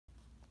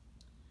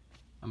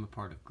I'm a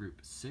part of Group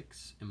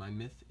 6, and my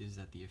myth is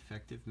that the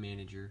effective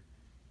manager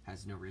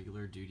has no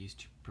regular duties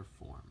to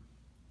perform.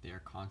 They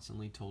are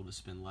constantly told to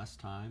spend less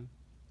time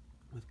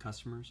with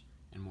customers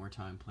and more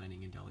time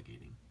planning and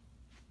delegating.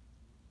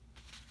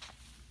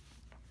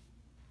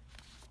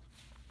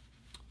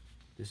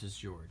 This is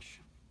George.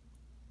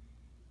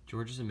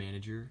 George is a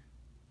manager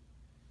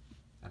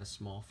at a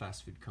small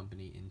fast food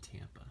company in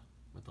Tampa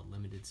with a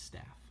limited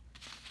staff.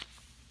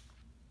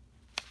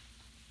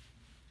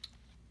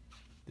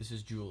 This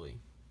is Julie.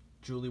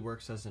 Julie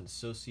works as an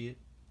associate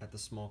at the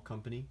small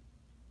company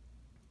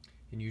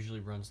and usually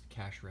runs the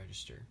cash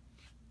register.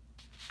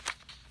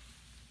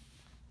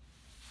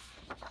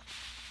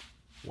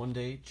 One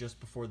day, just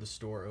before the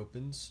store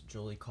opens,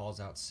 Julie calls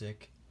out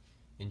sick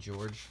and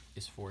George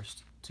is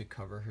forced to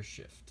cover her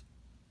shift.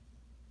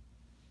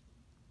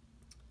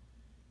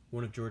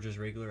 One of George's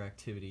regular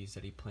activities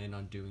that he planned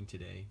on doing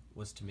today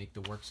was to make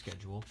the work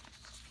schedule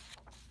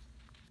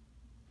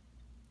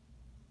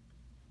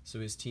so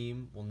his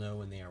team will know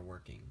when they are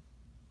working.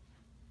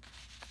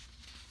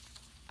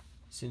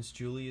 Since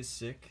Julie is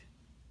sick,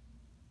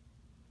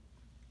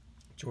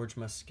 George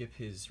must skip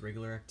his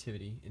regular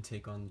activity and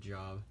take on the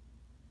job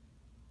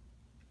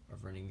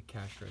of running the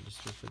cash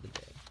register for the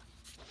day.